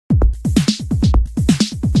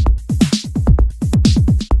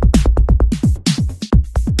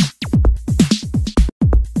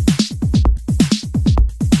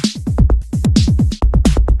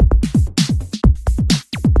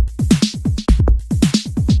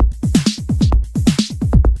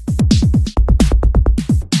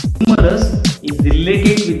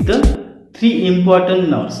important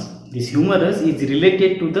nerves. This humerus is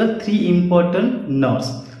related to the three important nerves.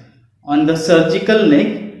 On the cervical neck,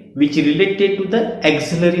 which related to the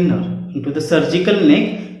axillary nerve. Into the cervical neck,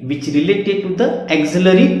 which related to the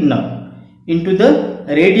axillary nerve. Into the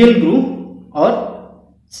radial groove or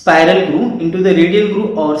spiral groove. Into the radial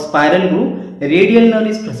groove or spiral groove, radial nerve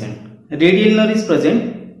is present. Radial nerve is present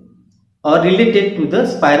or related to the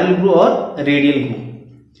spiral groove or radial groove.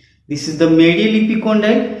 This is the medial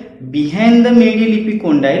epicondyle. Behind the medial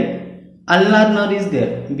epicondyle, ulnar nerve is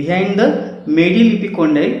there. Behind the medial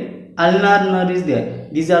epicondyle, ulnar nerve is there.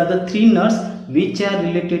 These are the three nerves which are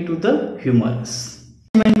related to the humerus.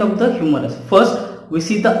 Attachment of the humerus. First, we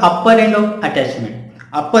see the upper end of attachment.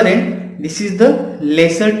 Upper end, this is the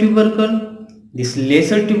lesser tubercle. This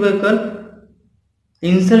lesser tubercle,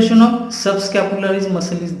 insertion of subscapularis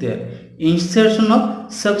muscle is there. Insertion of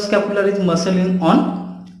subscapularis muscle is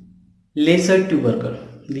on lesser tubercle.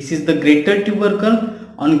 This is the greater tubercle.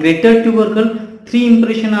 On greater tubercle, three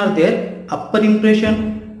impressions are there: upper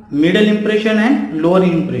impression, middle impression and lower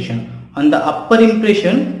impression. On the upper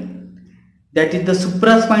impression, that is the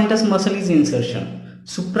supraspinatus muscle is insertion.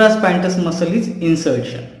 Supraspinatus muscle is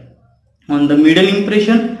insertion. On the middle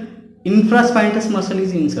impression, infraspinatus muscle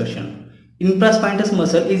is insertion. Infraspinatus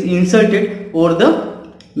muscle is inserted over the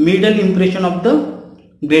middle impression of the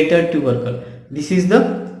greater tubercle. This is the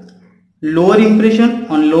lower impression.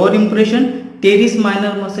 On lower impression, teres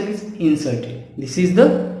minor muscle is inserted. This is the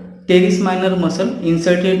teres minor muscle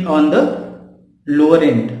inserted on the lower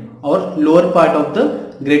end or lower part of the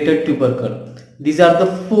greater tubercle. These are the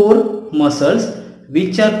four muscles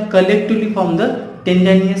which are collectively form the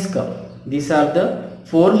tendinous cup. These are the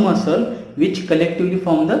four muscles which collectively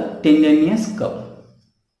form the tendinous cup.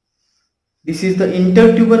 This is the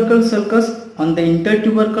intertubercle sulcus. On the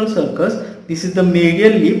intertubercle sulcus, this is the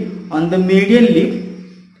medial lip. On the medial lip,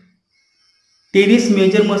 teres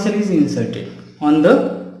major muscle is inserted. On the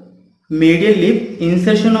medial lip,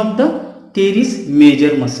 insertion of the teres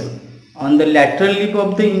major muscle. On the lateral lip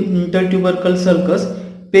of the intertubercle sulcus,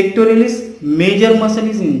 pectoralis major muscle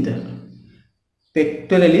is inserted.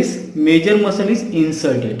 Pectoralis major muscle is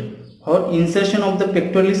inserted, or insertion of the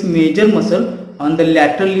pectoralis major muscle on the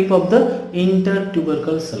lateral lip of the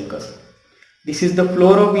intertubercle sulcus. This is the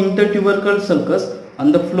floor of intertubercle sulcus.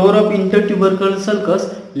 On the floor of intertubercle sulcus,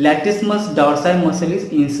 latissimus dorsi muscle is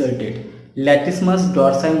inserted. Latissimus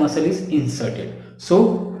dorsi muscle is inserted. So,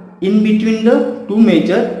 in between the two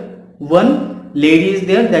major, one lady is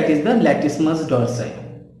there, that is the latissimus dorsi.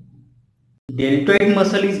 Deltoid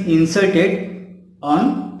muscle is inserted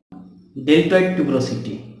on deltoid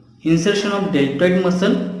tuberosity. Insertion of deltoid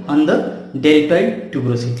muscle on the deltoid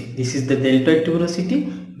tuberosity. This is the deltoid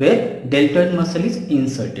tuberosity where deltoid muscle is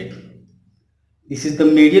inserted. This is the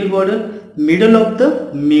medial border. Middle of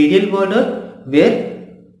the medial border where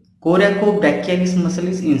coracobrachialis muscle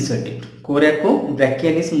is inserted.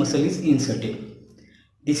 Coracobrachialis muscle is inserted.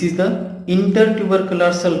 This is the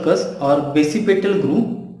intertubercular sulcus or basipetal groove.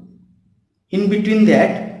 In between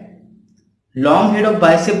that, long head of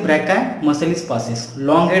bicep brachii muscle is passes.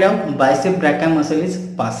 Long head of bicep brachii muscle is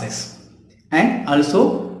passes. And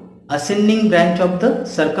also ascending branch of the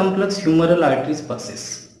circumflex humeral arteries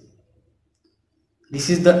passes. This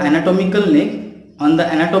is the anatomical neck. On the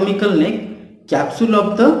anatomical neck, capsule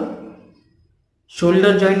of the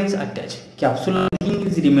shoulder joint is attached. Capsule of the thing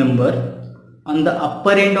is, remember, on the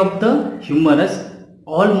upper end of the humerus,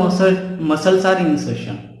 all muscles are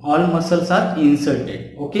insertion. All muscles are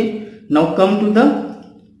inserted. Okay. Now come to the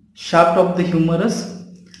shaft of the humerus.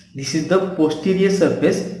 This is the posterior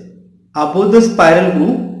surface. Above the spiral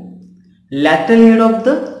groove, lateral head of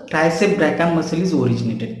the tricep brachii muscle is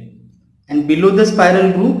originated. And below the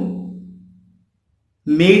spiral groove,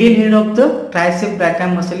 medial head of the tricep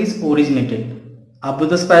brachii muscle is originated. Above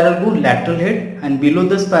the spiral groove, lateral head, and below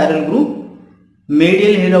the spiral groove,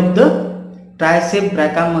 medial head of the tricep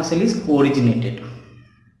brachii muscle is originated.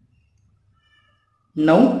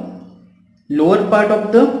 Now, lower part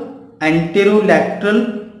of the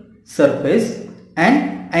anterolateral surface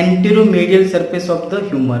and anteromedial surface of the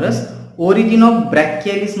humerus, origin of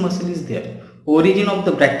brachialis muscle is there. Origin of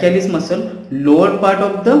the brachialis muscle, lower part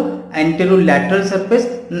of the anterolateral surface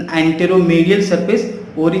and anteromedial surface,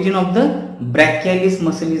 origin of the brachialis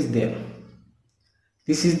muscle is there.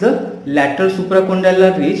 This is the lateral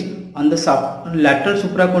supracondylar ridge. On the lateral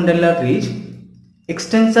supracondylar ridge,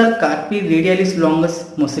 extensor carpi radialis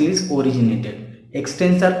longus muscle is originated.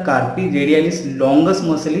 Extensor carpi radialis longus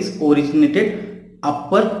muscle is originated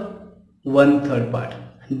upper 1/3 part.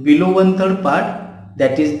 And below 1/3 part,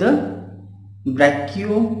 that is the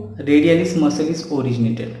brachioradialis muscle is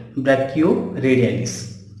originated. Brachioradialis.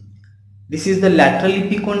 This is the lateral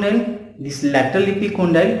epicondyle. This lateral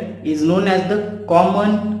epicondyle is known as the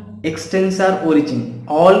common extensor origin.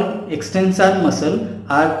 All extensor muscle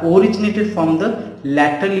are originated from the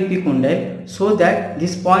lateral epicondyle, so that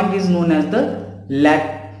this point is known as the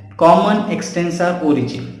common extensor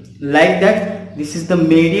origin. Like that, this is the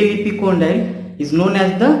medial epicondyle is known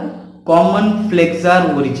as the common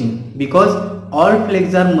flexor origin, because all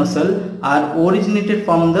flexor muscle are originated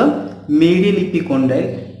from the medial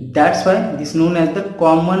epicondyle. That's why this is known as the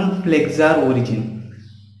common flexor origin.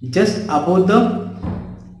 Just above the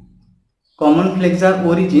common flexor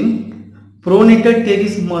origin, pronator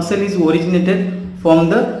teres muscle is originated from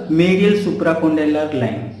the medial supracondylar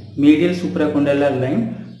line. Medial supracondylar line,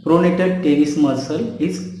 pronator teres muscle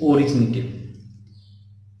is originated.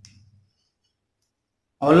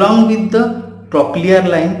 Along with the trochlear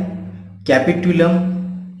line,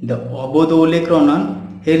 capitulum, the above the olecranon,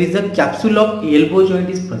 here is the capsule of elbow joint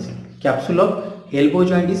is present. Capsule of elbow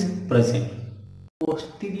joint is present.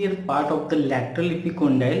 Posterior part of the lateral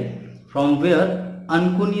epicondyle, from where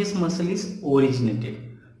unconeus muscle is originated.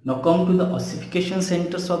 Now come to the ossification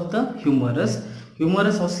centers of the humerus.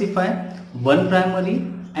 Humerus ossify 1 primary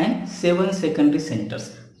and 7 secondary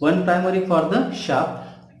centers. 1 primary for the shaft,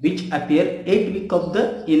 which appear 8 week of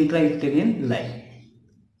the intrauterine life.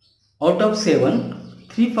 Out of 7,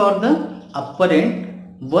 3 for the upper end,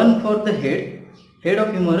 1 for the head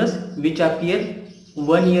of humerus, which appear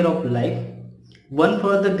 1 year of life, 1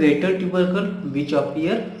 for the greater tubercle, which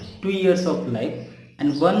appear 2 years of life,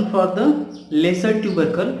 and 1 for the lesser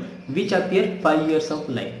tubercle, which appear 5 years of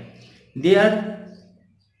life. They are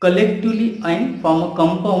collectively and form a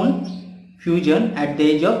compound fusion at the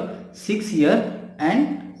age of 6 years,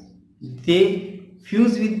 and they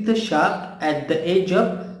fuse with the shaft at the age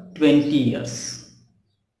of 20 years.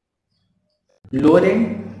 Lower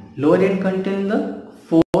end contain the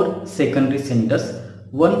 4 secondary centers.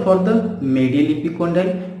 1 for the medial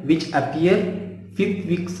epicondyle, which appear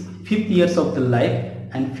 5th years of the life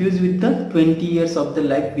and fuse with the 20 years of the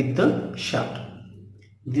life with the shaft.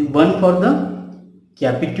 The 1 for the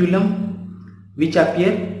capitulum, which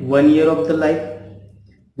appear 1 year of the life.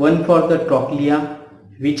 1 for the trochlea,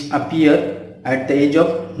 which appear at the age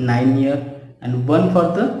of 9 years, and 1 for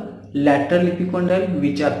the lateral epicondyle,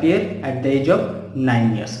 which appear at the age of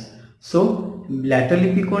 9 years. So lateral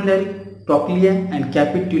epicondyle, trochlea and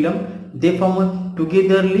capitulum, they form a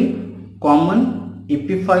togetherly common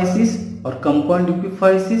epiphysis or compound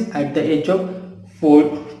epiphysis at the age of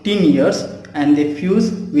 14 years, and they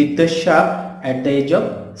fuse with the shaft at the age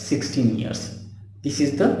of 16 years. This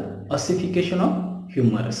is the ossification of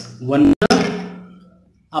humerus. One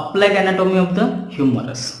applied anatomy of the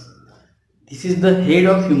humerus. This is the head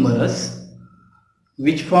of humerus,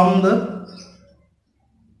 which form the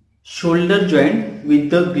shoulder joint with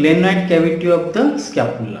the glenoid cavity of the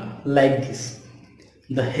scapula, like this.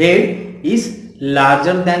 The head is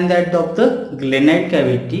larger than that of the glenoid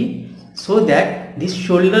cavity, so that this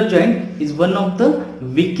shoulder joint is one of the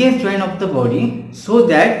weakest joint of the body, so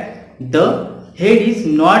that the head is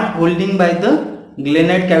not holding by the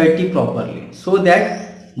glenoid cavity properly, so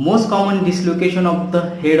that most common dislocation of the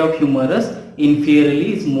head of humerus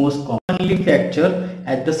inferiorly is most commonly fracture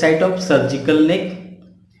at the site of surgical neck,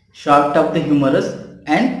 shaft of the humerus,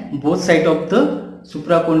 and both sides of the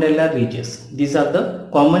supracondylar ridges. These are the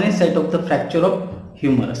commonest site of the fracture of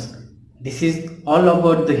humerus. This is all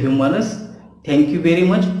about the humerus. Thank you very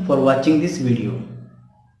much for watching this video.